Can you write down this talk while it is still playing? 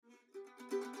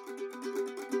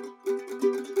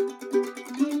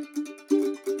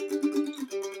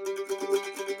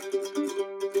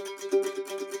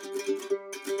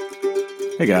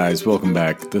Hey guys, welcome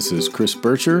back. This is Chris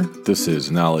Bircher. This is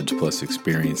Knowledge plus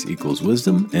Experience equals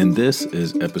Wisdom, and this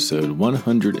is episode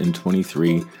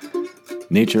 123,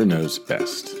 Nature Knows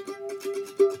Best.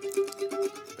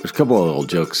 There's a couple of little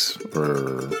jokes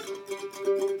or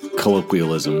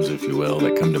colloquialisms, if you will,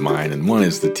 that come to mind, and one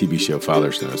is the TV show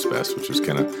Fathers Knows Best, which was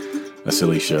kind of a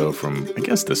silly show from, I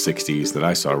guess, the 60s that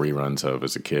I saw reruns of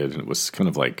as a kid, and it was kind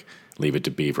of like Leave It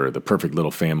to Beaver, the perfect little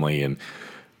family, and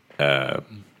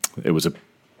it was a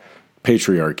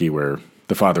patriarchy where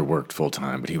the father worked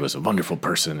full-time, but he was a wonderful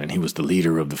person, and he was the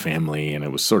leader of the family, and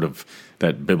it was sort of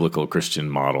that biblical Christian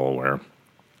model where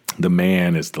the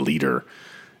man is the leader,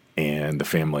 and the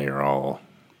family are all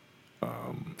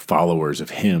followers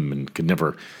of him and could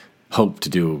never hope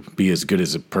to be as good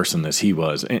as a person as he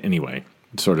was. Anyway,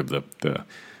 sort of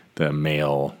the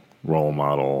male role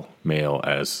model, male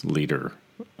as leader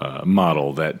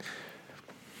model that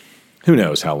who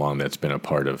knows how long that's been a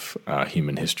part of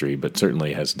human history, but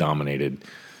certainly has dominated,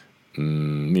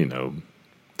 some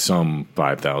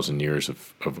 5,000 years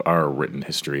of our written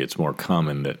history. It's more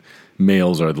common that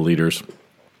males are the leaders.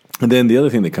 And then the other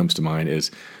thing that comes to mind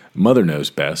is Mother Knows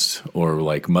Best, or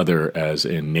like mother as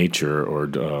in nature, or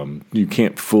you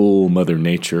can't fool Mother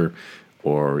Nature,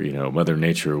 or, Mother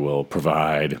Nature will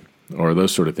provide, or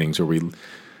those sort of things, where we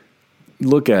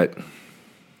look at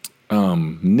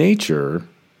nature,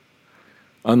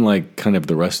 unlike kind of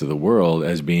the rest of the world,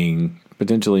 as being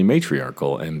potentially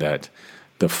matriarchal, and that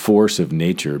the force of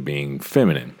nature being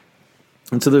feminine.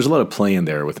 And so there's a lot of play in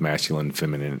there with masculine and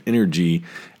feminine energy,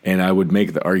 and I would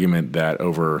make the argument that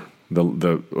over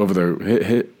the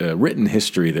written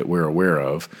history that we're aware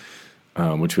of,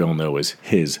 which we all know is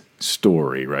his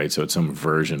story, right? So it's some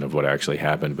version of what actually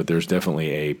happened, but there's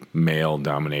definitely a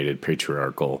male-dominated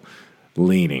patriarchal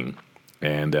leaning.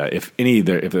 And if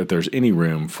there's any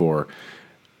room for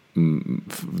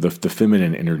the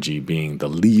feminine energy being the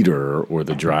leader or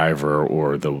the driver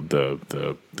or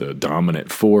the dominant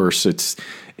force, it's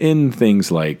in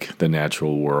things like the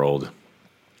natural world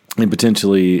and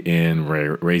potentially in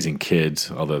raising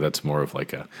kids, although that's more of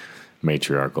like a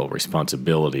matriarchal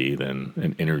responsibility than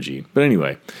an energy. But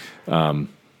anyway, and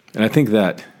I think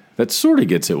that sort of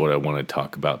gets at what I want to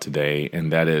talk about today,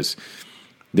 and that is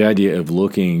the idea of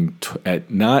looking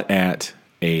not at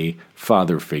a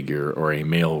father figure or a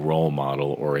male role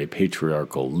model or a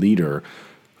patriarchal leader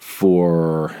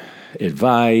for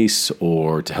advice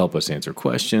or to help us answer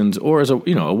questions, or as a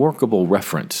workable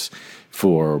reference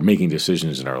for making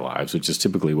decisions in our lives, which is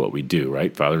typically what we do,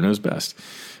 right? Father knows best.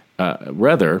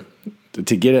 Rather,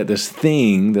 to get at this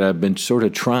thing that I've been sort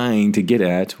of trying to get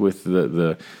at with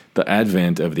the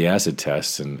advent of the acid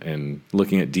tests and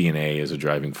looking at DNA as a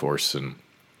driving force and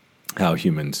how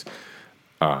humans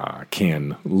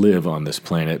can live on this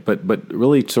planet, but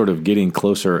really sort of getting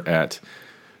closer at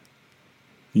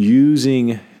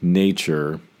using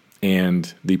nature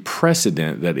and the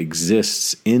precedent that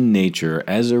exists in nature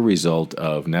as a result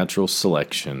of natural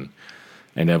selection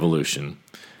and evolution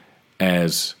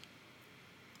as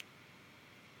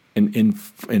an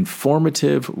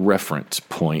informative reference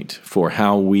point for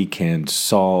how we can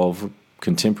solve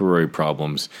contemporary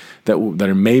problems that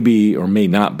are maybe or may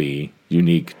not be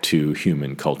unique to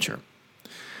human culture.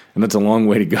 And that's a long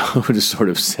way to go to sort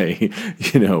of say,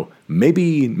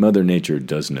 maybe Mother Nature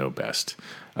does know best.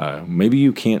 Maybe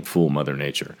you can't fool Mother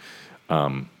Nature.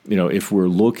 If we're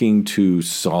looking to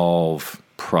solve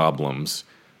problems,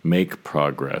 make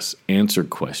progress, answer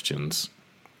questions,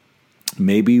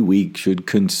 maybe we should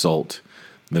consult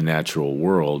the natural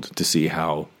world to see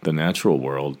how the natural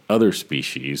world, other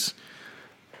species,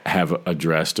 have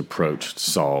addressed, approached,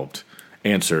 solved,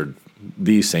 answered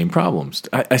these same problems.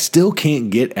 I still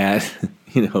can't get at,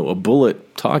 a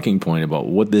bullet talking point about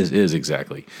what this is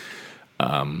exactly.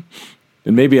 And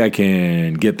maybe I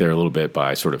can get there a little bit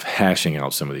by sort of hashing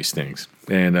out some of these things.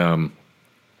 And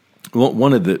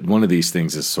one of these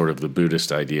things is sort of the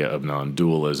Buddhist idea of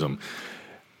non-dualism.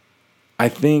 I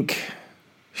think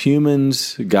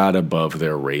humans got above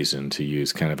their raisin, to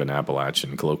use kind of an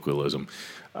Appalachian colloquialism,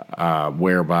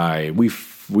 whereby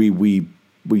we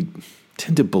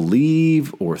tend to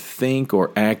believe or think or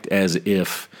act as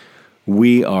if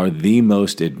we are the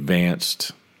most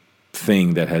advanced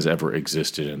thing that has ever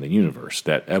existed in the universe,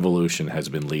 that evolution has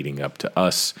been leading up to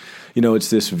us. It's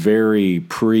this very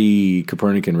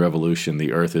pre-Copernican revolution,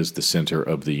 the Earth is the center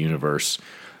of the universe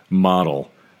model,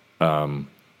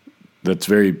 that's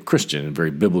very Christian and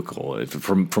very biblical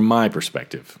from my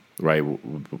perspective, right?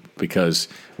 Because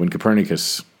when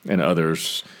Copernicus and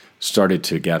others started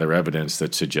to gather evidence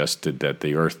that suggested that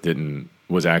the Earth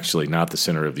was actually not the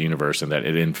center of the universe and that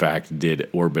it in fact did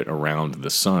orbit around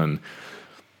the sun,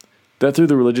 that threw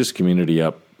the religious community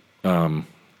up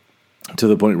to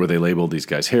the point where they labeled these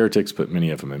guys heretics, put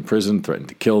many of them in prison, threatened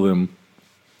to kill them.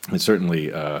 It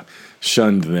certainly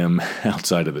shunned them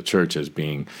outside of the church as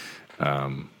being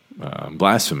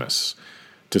blasphemous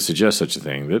to suggest such a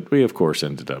thing that we, of course,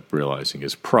 ended up realizing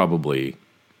is probably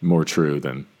more true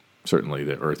than certainly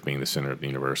the earth being the center of the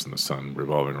universe and the sun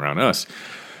revolving around us.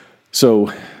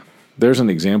 So there's an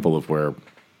example of where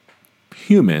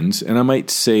humans, and I might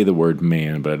say the word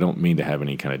man, but I don't mean to have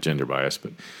any kind of gender bias,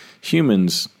 but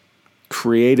humans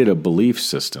created a belief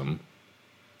system,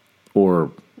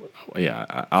 or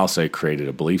I'll say created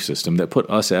a belief system that put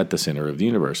us at the center of the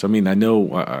universe. I mean, I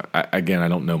know, again, I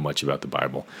don't know much about the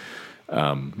Bible,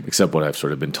 except what I've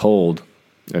sort of been told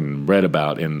and read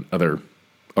about in other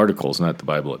articles, not the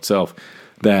Bible itself,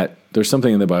 that there's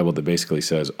something in the Bible that basically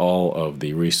says all of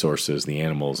the resources, the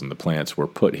animals and the plants were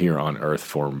put here on earth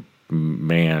for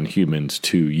humans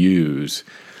to use.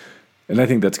 And I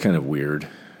think that's kind of weird.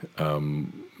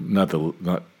 Not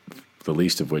the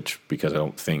least of which, because I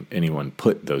don't think anyone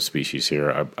put those species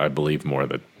here. I believe more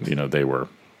that they were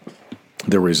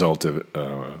the result of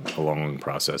a long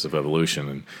process of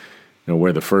evolution, and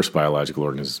where the first biological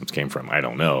organisms came from, I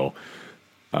don't know.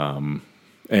 And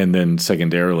then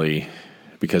secondarily,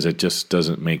 because it just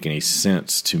doesn't make any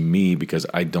sense to me, because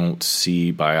I don't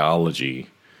see biology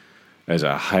as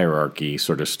a hierarchy,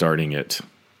 sort of starting at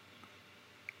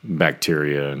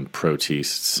bacteria and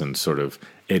protists and sort of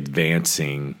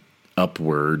advancing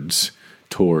upwards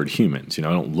toward humans. I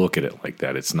don't look at it like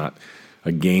that. It's not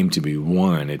a game to be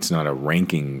won. It's not a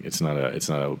ranking. It's not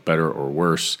a better or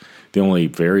worse. The only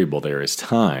variable there is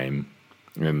time.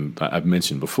 And I've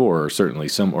mentioned before, certainly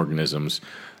some organisms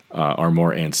are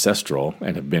more ancestral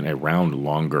and have been around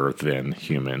longer than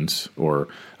humans, or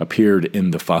appeared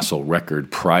in the fossil record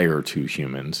prior to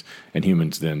humans, and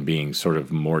humans then being sort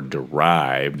of more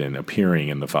derived and appearing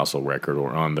in the fossil record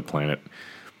or on the planet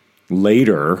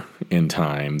later in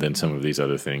time than some of these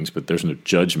other things. But there's no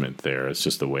judgment there. It's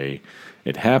just the way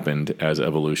it happened as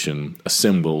evolution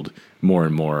assembled more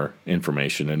and more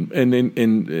information and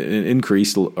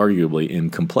increased, arguably, in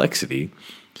complexity.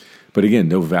 But again,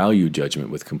 no value judgment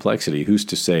with complexity. Who's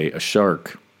to say a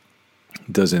shark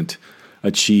doesn't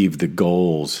achieve the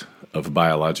goals of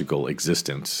biological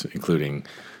existence, including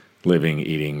living,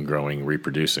 eating, growing,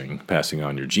 reproducing, passing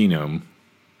on your genome,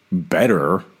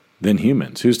 better than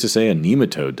humans? Who's to say a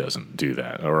nematode doesn't do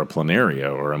that, or a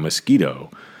planaria, or a mosquito?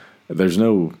 There is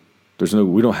no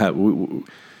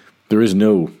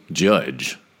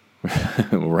judge,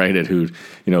 right, at who,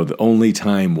 the only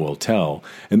time will tell.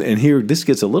 And here, this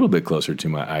gets a little bit closer to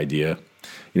my idea.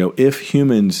 If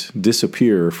humans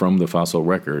disappear from the fossil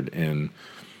record in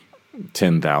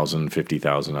 10,000,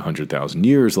 50,000, 100,000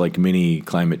 years, like many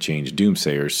climate change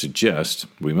doomsayers suggest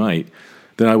we might,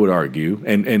 then I would argue,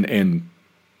 and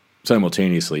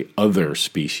simultaneously other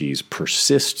species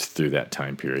persist through that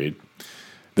time period,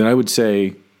 then I would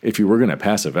say, if you were going to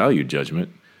pass a value judgment,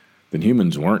 then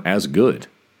humans weren't as good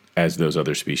as those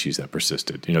other species that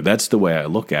persisted. That's the way I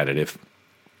look at it.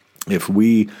 If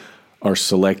we are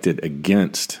selected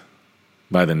against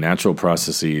by the natural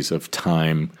processes of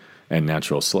time and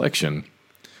natural selection,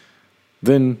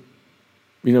 then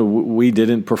we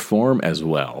didn't perform as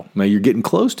well. Now, you're getting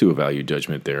close to a value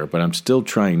judgment there, but I'm still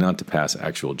trying not to pass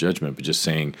actual judgment, but just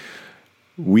saying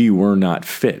we were not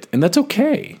fit. And that's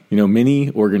okay. Many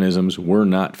organisms were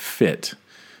not fit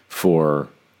for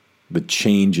the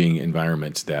changing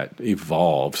environments that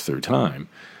evolved through time.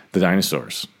 The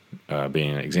dinosaurs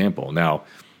being an example. Now,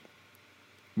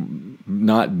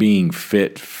 not being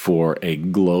fit for a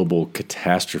global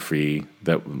catastrophe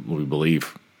that we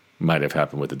believe might have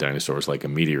happened with the dinosaurs, like a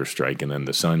meteor strike, and then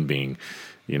the sun being,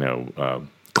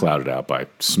 clouded out by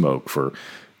smoke for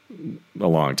a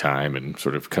long time and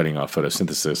sort of cutting off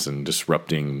photosynthesis and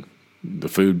disrupting the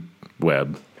food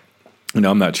web.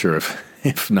 I'm not sure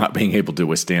if not being able to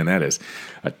withstand that is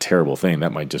a terrible thing.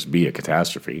 That might just be a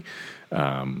catastrophe.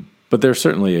 But there are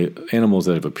certainly animals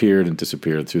that have appeared and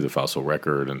disappeared through the fossil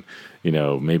record, and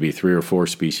maybe 3 or 4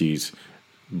 species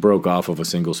broke off of a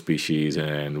single species,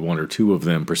 and 1 or 2 of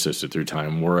them persisted through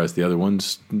time, whereas the other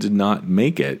ones did not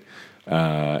make it.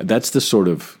 That's the sort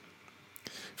of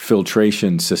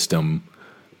filtration system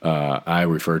I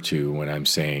refer to when I'm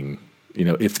saying,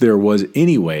 if there was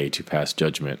any way to pass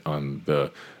judgment on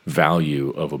the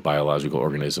value of a biological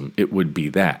organism, it would be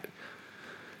that.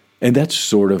 And that's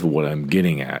sort of what I'm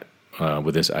getting at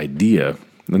with this idea.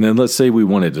 And then let's say we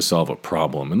wanted to solve a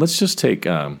problem. And let's just take,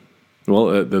 the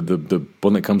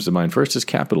one that comes to mind first is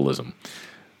capitalism.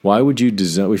 Why would you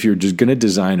design, if you're just going to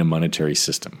design a monetary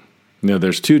system,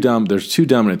 There's two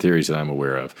dominant theories that I'm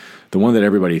aware of. The one that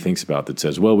everybody thinks about that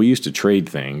says, well, we used to trade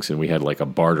things and we had like a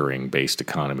bartering based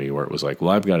economy where it was like,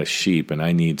 well, I've got a sheep and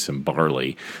I need some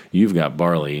barley. You've got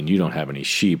barley and you don't have any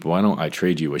sheep. Why don't I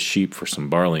trade you a sheep for some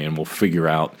barley and we'll figure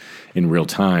out in real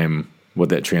time what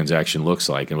that transaction looks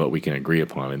like and what we can agree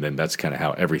upon. And then that's kind of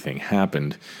how everything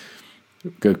happened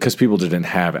because people didn't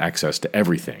have access to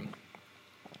everything.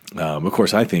 Of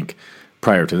course, I think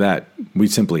prior to that, we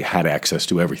simply had access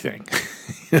to everything.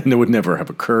 And it would never have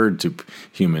occurred to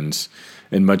humans,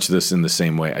 and much of this in the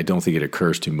same way, I don't think it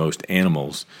occurs to most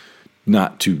animals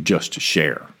not to just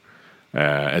share.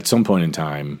 At some point in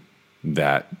time,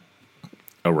 that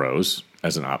arose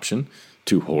as an option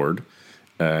to hoard,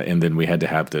 and then we had to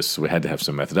have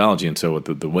some methodology. And so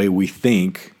the way we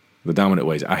think, the dominant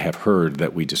ways I have heard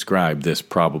that we describe this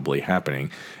probably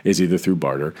happening is either through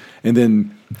barter. And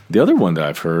then the other one that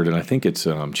I've heard, and I think it's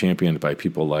championed by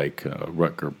people like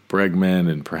Rutger Bregman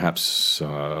and perhaps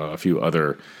a few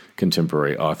other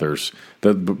contemporary authors,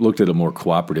 that looked at a more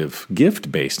cooperative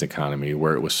gift-based economy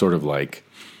where it was sort of like,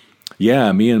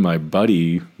 yeah, me and my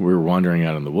buddy, we were wandering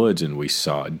out in the woods and we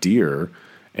saw a deer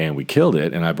and we killed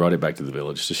it and I brought it back to the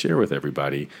village to share with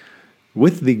everybody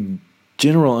with the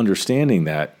general understanding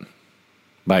that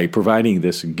by providing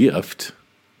this gift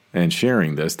and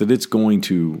sharing this, that it's going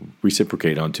to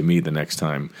reciprocate onto me the next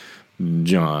time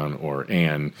John or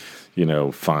Ann,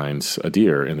 finds a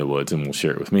deer in the woods and will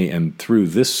share it with me. And through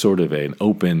this sort of an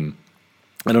open,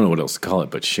 I don't know what else to call it,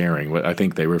 but sharing, I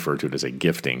think they refer to it as a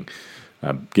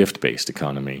gift-based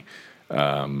economy,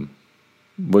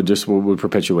 would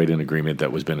perpetuate an agreement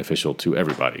that was beneficial to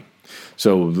everybody.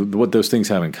 So what those things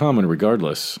have in common,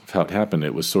 regardless of how it happened,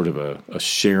 it was sort of a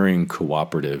sharing,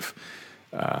 cooperative,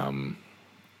 I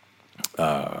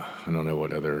don't know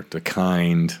what other, the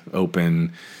kind,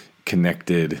 open,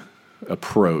 connected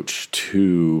approach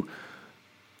to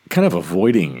kind of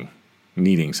avoiding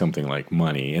needing something like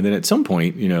money. And then at some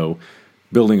point,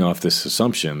 building off this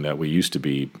assumption that we used to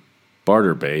be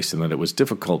barter-based and that it was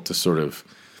difficult to sort of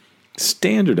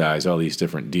standardize all these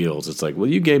different deals. It's like, well,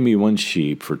 you gave me 1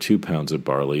 sheep for 2 pounds of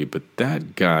barley, but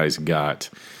that guy's got,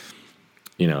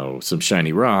 some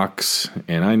shiny rocks,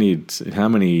 and I need, how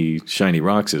many shiny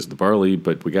rocks is the barley?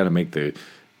 But we got to make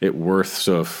it worth,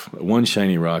 so if 1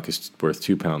 shiny rock is worth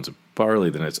 2 pounds of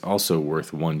barley, then it's also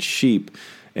worth 1 sheep.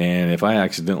 And if I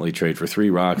accidentally trade for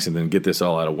 3 rocks and then get this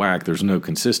all out of whack, there's no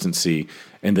consistency.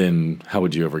 And then how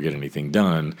would you ever get anything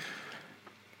done?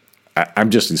 I'm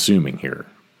just assuming here,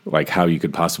 like how you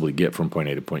could possibly get from point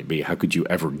A to point B. How could you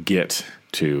ever get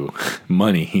to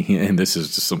money? And this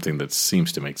is just something that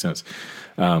seems to make sense.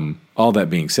 All that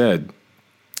being said,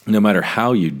 no matter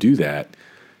how you do that,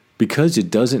 because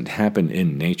it doesn't happen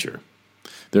in nature,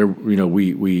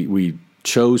 we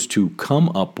chose to come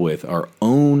up with our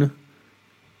own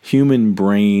human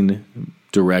brain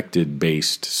directed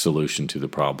based solution to the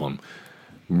problem,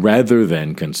 rather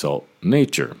than consult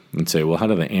nature and say, well, how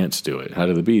do the ants do it? How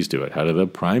do the bees do it? How do the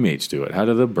primates do it? How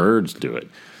do the birds do it?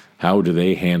 How do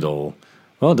they handle,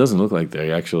 well, it doesn't look like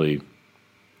they actually,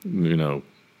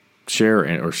 share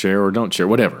or don't share,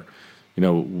 whatever.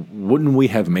 Wouldn't we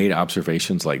have made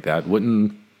observations like that?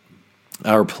 Wouldn't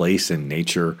our place in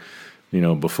nature,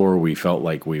 before we felt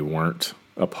like we weren't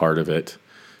a part of it,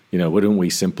 wouldn't we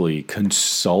simply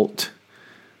consult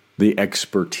the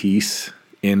expertise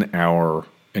in our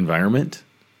environment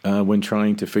when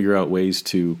trying to figure out ways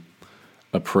to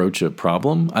approach a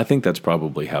problem? I think that's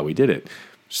probably how we did it.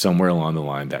 Somewhere along the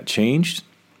line that changed,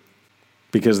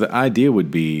 because the idea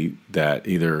would be that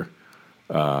either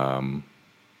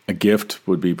a gift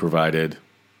would be provided,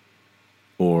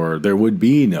 or there would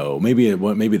be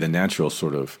maybe the natural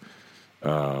sort of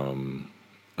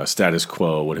a status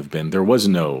quo would have been there was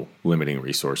no limiting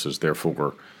resources,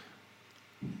 therefore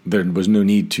there was no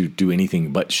need to do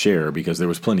anything but share because there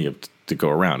was plenty to go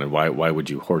around. And why would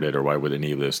you hoard it, or why would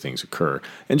any of those things occur?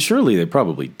 And surely they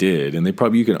probably did, and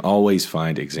you can always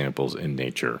find examples in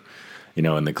nature.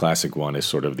 And the classic one is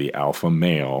sort of the alpha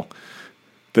male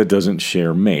that doesn't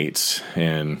share mates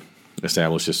and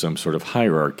establishes some sort of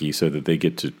hierarchy so that they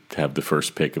get to have the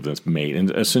first pick of this mate.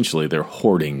 And essentially they're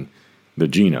hoarding the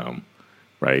genome,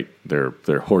 right?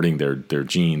 They're hoarding their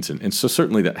genes. And so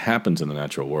certainly that happens in the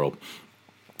natural world.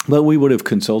 But we would have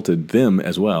consulted them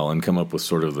as well and come up with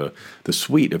sort of the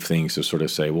suite of things to sort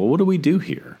of say, well, what do we do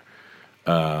here?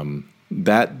 The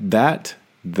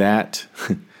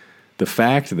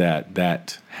fact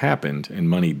that happened and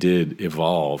money did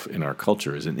evolve in our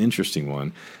culture is an interesting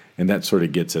one, and that sort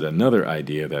of gets at another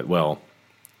idea that, well,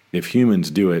 if humans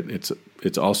do it,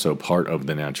 it's also part of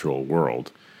the natural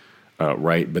world,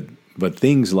 right? But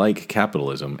things like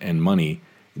capitalism and money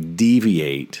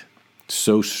deviate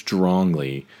so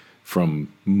strongly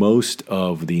from most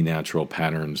of the natural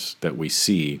patterns that we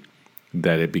see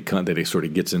that it sort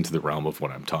of gets into the realm of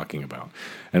what I'm talking about.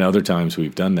 And other times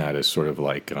we've done that as sort of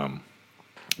like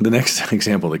the next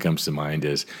example that comes to mind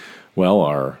is, well,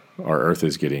 our Earth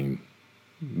is getting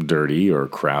dirty or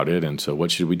crowded, and so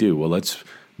what should we do? Well, let's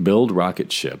build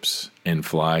rocket ships and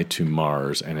fly to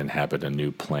Mars and inhabit a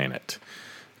new planet.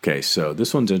 Okay, so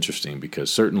this one's interesting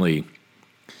because certainly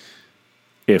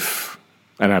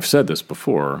and I've said this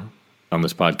before on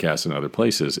this podcast and other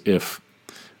places, if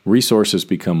resources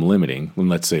become limiting, and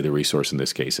let's say the resource in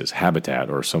this case is habitat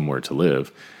or somewhere to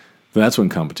live, then that's when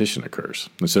competition occurs.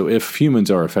 And so if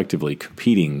humans are effectively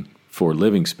competing for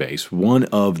living space, one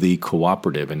of the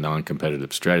cooperative and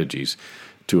non-competitive strategies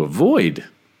to avoid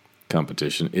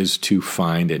competition is to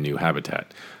find a new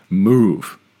habitat,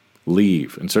 move,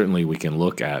 leave. And certainly we can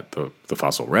look at the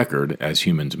fossil record as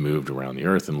humans moved around the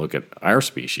earth and look at our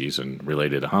species and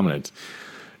related hominids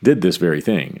did this very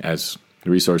thing. As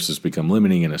resources become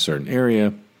limiting in a certain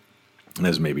area,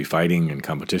 as maybe fighting and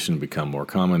competition become more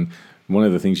common, one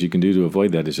of the things you can do to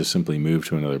avoid that is just simply move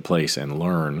to another place and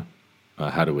learn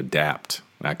how to adapt,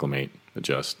 acclimate,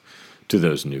 adjust to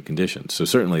those new conditions. So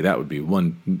certainly that would be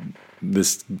one.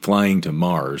 This flying to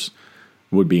Mars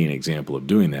would be an example of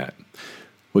doing that.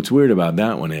 What's weird about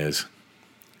that one is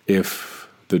if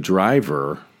the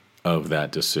driver of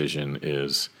that decision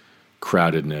is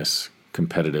crowdedness,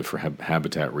 competitive for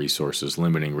habitat resources,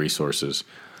 limiting resources,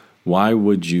 why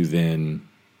would you then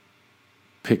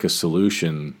pick a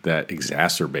solution that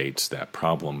exacerbates that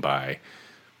problem by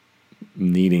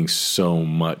needing so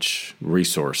much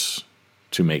resource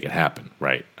to make it happen,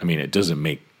 right? I mean, it's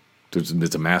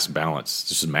a mass balance.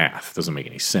 This is math. It doesn't make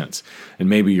any sense. And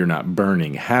maybe you're not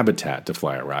burning habitat to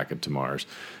fly a rocket to Mars,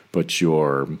 but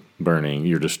you're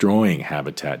destroying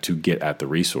habitat to get at the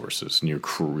resources, and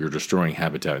you're destroying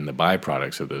habitat and the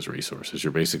byproducts of those resources.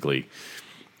 You're basically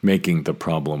making the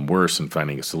problem worse and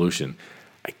finding a solution.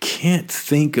 I can't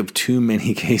think of too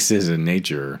many cases in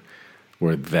nature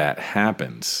where that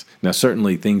happens. Now,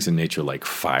 certainly things in nature like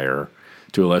fire,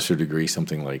 to a lesser degree,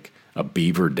 something like a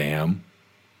beaver dam.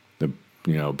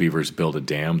 Beavers build a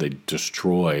dam, they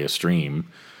destroy a stream,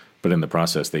 but in the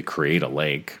process they create a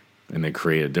lake and they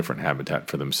create a different habitat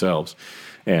for themselves.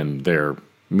 And their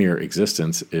mere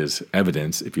existence is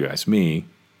evidence, if you ask me,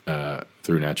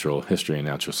 through natural history and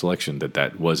natural selection,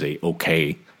 that was a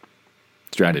okay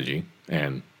strategy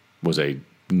and was a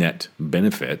net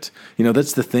benefit.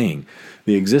 That's the thing.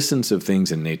 The existence of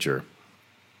things in nature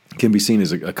can be seen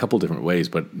as a couple different ways,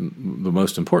 but the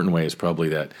most important way is probably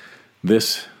that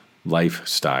this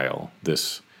lifestyle,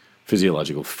 this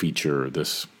physiological feature,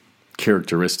 this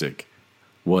characteristic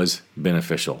was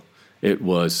beneficial. It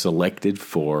was selected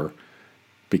for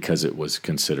because it was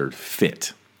considered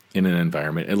fit in an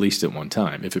environment, at least at one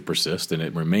time. If it persists, then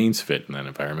it remains fit in that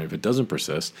environment. If it doesn't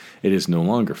persist, it is no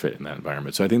longer fit in that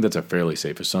environment. So I think that's a fairly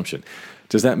safe assumption.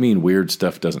 Does that mean weird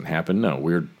stuff doesn't happen? No,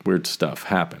 weird stuff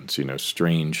happens.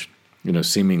 Strange,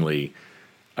 seemingly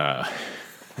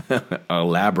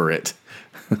elaborate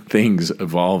things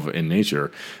evolve in nature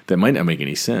that might not make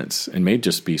any sense and may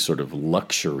just be sort of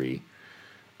luxury.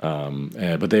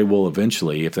 But they will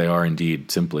eventually, if they are indeed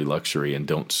simply luxury and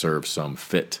don't solve some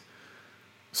fit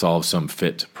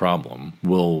problem,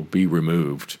 will be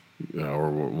removed or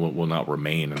will not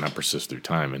remain and not persist through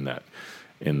time in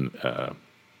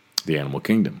the animal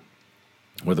kingdom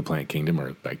or the plant kingdom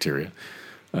or bacteria.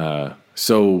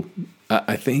 So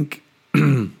I think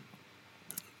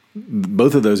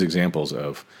both of those examples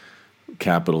of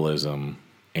capitalism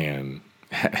and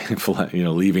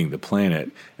leaving the planet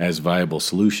as viable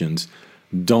solutions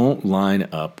don't line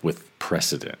up with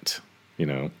precedent.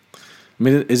 I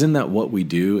mean, isn't that what we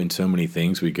do in so many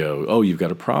things? We go, oh, you've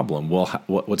got a problem. Well,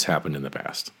 what's happened in the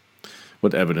past?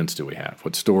 What evidence do we have?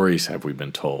 What stories have we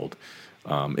been told?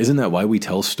 Isn't that why we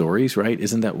tell stories, right?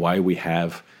 Isn't that why we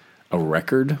have a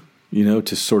record,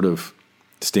 to sort of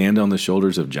stand on the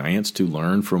shoulders of giants, to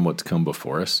learn from what's come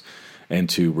before us and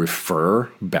to refer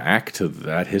back to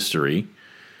that history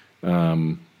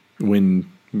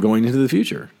when going into the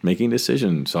future, making a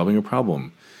decision, solving a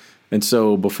problem. And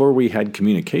so before we had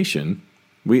communication,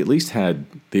 we at least had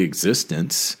the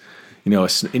existence.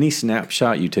 Any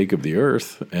snapshot you take of the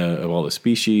earth, of all the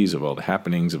species, of all the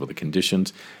happenings, of all the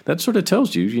conditions, that sort of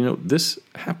tells you, this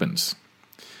happens.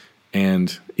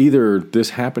 And either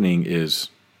this happening is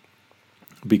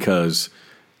because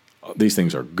these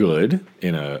things are good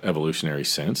in an evolutionary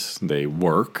sense, they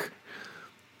work,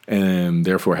 and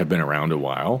therefore have been around a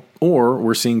while, or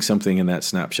we're seeing something in that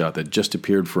snapshot that just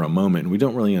appeared for a moment and we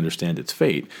don't really understand its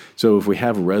fate. So if we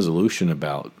have a resolution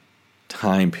about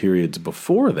time periods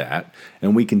before that,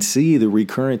 and we can see the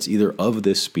recurrence either of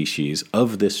this species,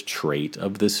 of this trait,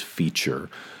 of this feature,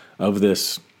 of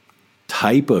this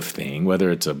type of thing,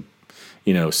 whether it's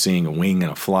seeing a wing in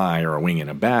a fly or a wing in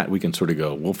a bat, we can sort of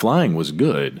go, well, flying was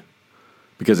good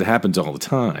because it happens all the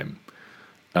time,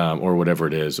 or whatever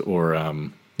it is, or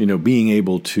being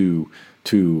able to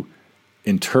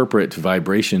interpret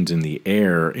vibrations in the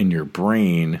air in your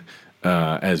brain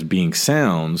as being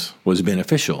sounds was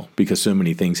beneficial because so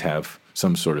many things have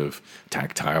some sort of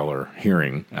tactile or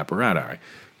hearing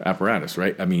apparatus,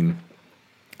 right? I mean,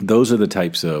 those are the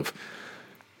types of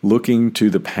looking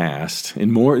to the past,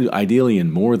 and ideally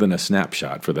in more than a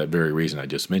snapshot for that very reason I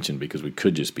just mentioned, because we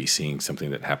could just be seeing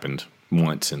something that happened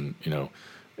once and,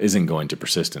 isn't going to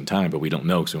persist in time, but we don't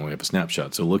know because we only have a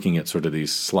snapshot. So looking at sort of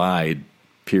these slide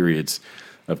periods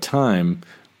of time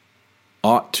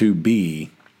ought to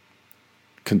be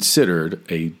considered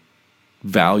a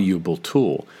valuable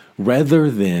tool rather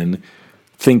than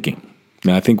thinking.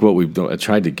 Now, I think what we've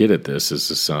tried to get at this is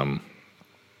this,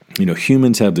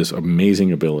 humans have this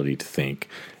amazing ability to think,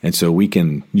 and so we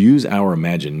can use our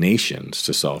imaginations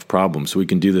to solve problems. So we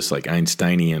can do this like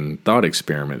Einsteinian thought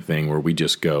experiment thing where we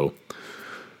just go,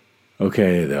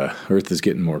 okay, the Earth is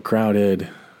getting more crowded,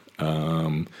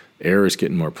 air is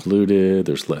getting more polluted,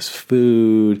 there's less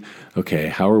food. Okay,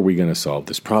 how are we going to solve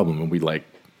this problem? And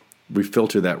we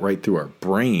filter that right through our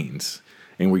brains,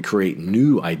 and we create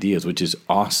new ideas, which is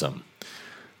awesome.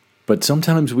 But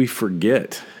sometimes we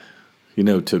forget,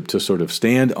 to sort of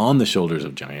stand on the shoulders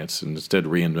of giants and instead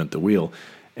reinvent the wheel.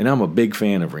 And I'm a big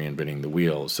fan of reinventing the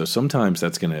wheel. So sometimes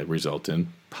that's going to result in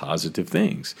positive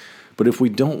things. But if we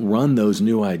don't run those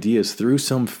new ideas through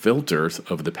some filters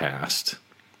of the past,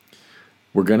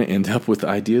 we're going to end up with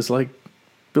ideas like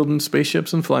building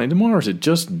spaceships and flying to Mars. It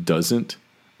just doesn't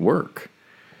work.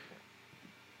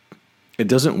 It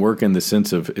doesn't work in the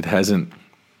sense of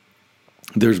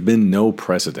there's been no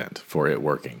precedent for it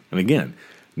working. And again,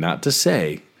 not to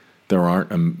say there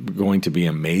aren't going to be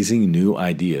amazing new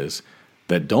ideas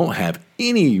that don't have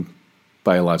any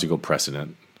biological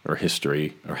precedent or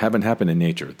history or haven't happened in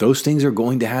nature. Those things are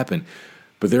going to happen,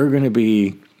 but they're going to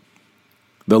be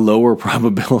the lower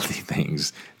probability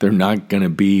things. They're not going to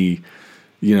be,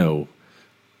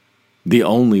 the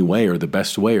only way or the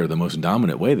best way or the most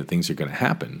dominant way that things are going to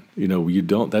happen.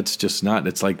 That's just not,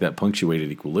 it's like that punctuated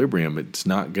equilibrium. It's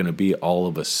not going to be all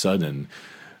of a sudden,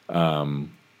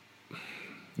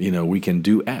 we can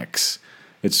do X.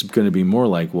 It's going to be more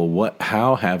like, well,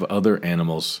 how have other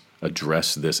animals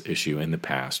addressed this issue in the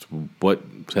past? What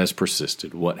has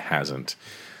persisted? What hasn't?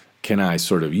 Can I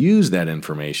sort of use that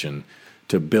information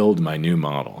to build my new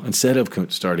model instead of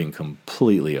starting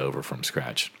completely over from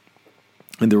scratch?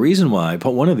 And the reason why,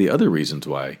 one of the other reasons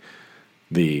why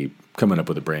the coming up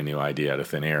with a brand new idea out of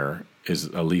thin air is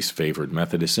a least favored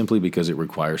method is simply because it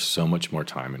requires so much more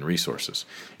time and resources.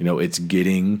 It's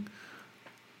getting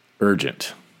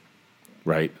urgent,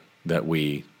 right? That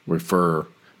we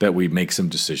make some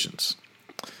decisions.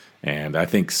 And I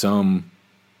think some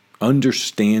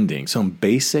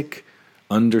basic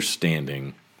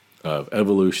understanding of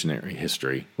evolutionary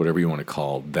history, whatever you want to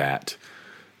call that,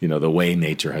 the way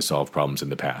nature has solved problems in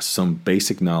the past, some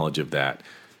basic knowledge of that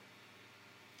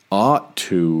ought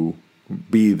to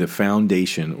be the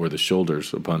foundation or the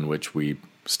shoulders upon which we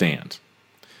stand.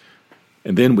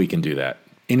 And then we can do that,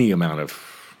 any amount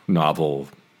of novel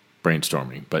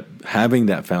brainstorming, but having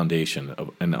that foundation of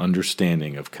an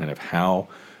understanding of kind of how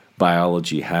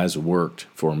biology has worked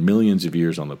for millions of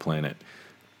years on the planet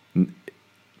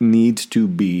needs to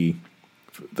be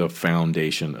the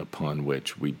foundation upon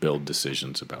which we build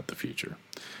decisions about the future.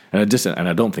 And I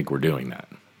don't think we're doing that.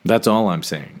 That's all I'm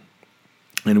saying.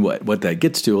 And what that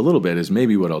gets to a little bit is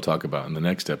maybe what I'll talk about in the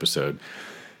next episode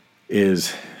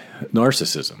is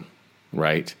narcissism,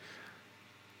 right?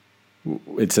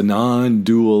 It's a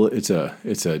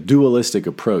dualistic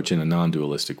approach in a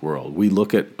non-dualistic world. We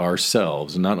look at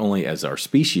ourselves not only as our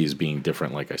species being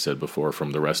different, like I said before,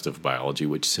 from the rest of biology,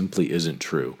 which simply isn't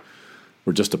true.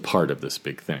 We're just a part of this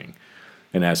big thing.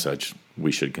 And as such,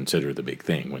 we should consider the big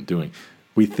thing when doing.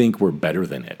 We think we're better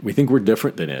than it. We think we're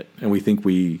different than it. And we think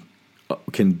we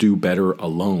can do better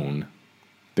alone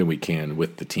than we can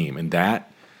with the team. And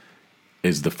that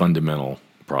is the fundamental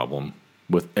problem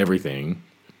with everything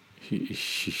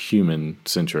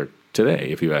human-centric today,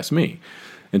 if you ask me.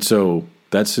 And so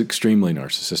that's extremely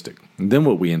narcissistic. And then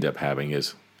what we end up having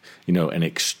is, an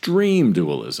extreme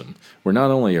dualism, where not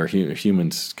only are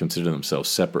humans consider themselves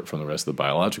separate from the rest of the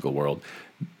biological world,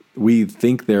 we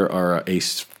think there are a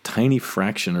tiny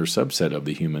fraction or subset of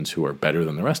the humans who are better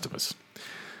than the rest of us.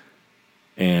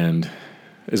 And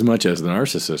as much as the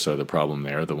narcissists are the problem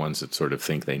there, the ones that sort of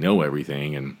think they know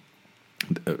everything and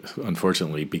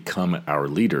unfortunately become our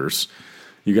leaders,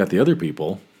 you got the other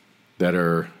people that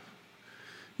are,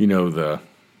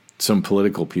 some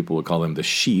political people would call them the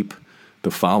sheep, the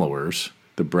followers,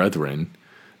 the brethren,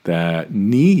 that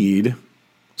need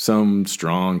some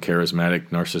strong, charismatic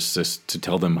narcissist to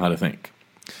tell them how to think.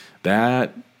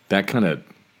 That kind of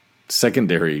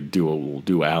secondary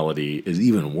duality is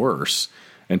even worse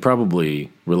and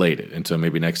probably related. And so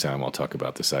maybe next time I'll talk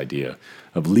about this idea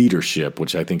of leadership,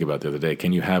 which I think about the other day.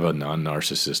 Can you have a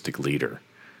non-narcissistic leader,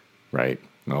 right?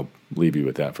 And I'll leave you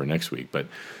with that for next week. But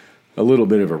a little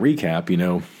bit of a recap,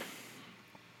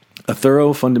 a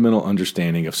thorough fundamental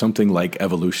understanding of something like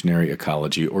evolutionary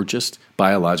ecology or just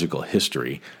biological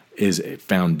history is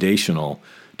foundational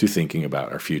to thinking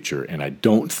about our future. And I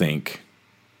don't think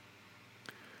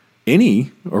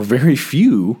any or very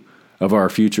few of our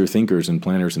future thinkers and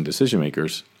planners and decision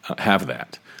makers have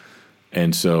that.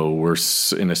 And so we're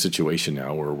in a situation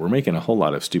now where we're making a whole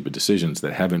lot of stupid decisions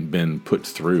that haven't been put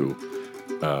through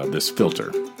this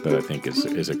filter that I think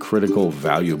is a critical,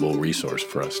 valuable resource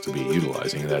for us to be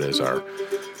utilizing. And that is our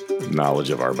knowledge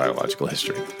of our biological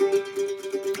history.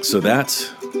 So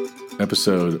that's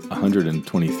episode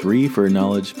 123 for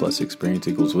Knowledge Plus Experience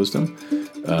Equals Wisdom.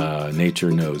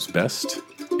 Nature knows best.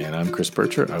 And I'm Chris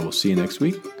Percher. I will see you next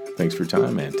week. Thanks for your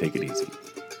time, and take it easy.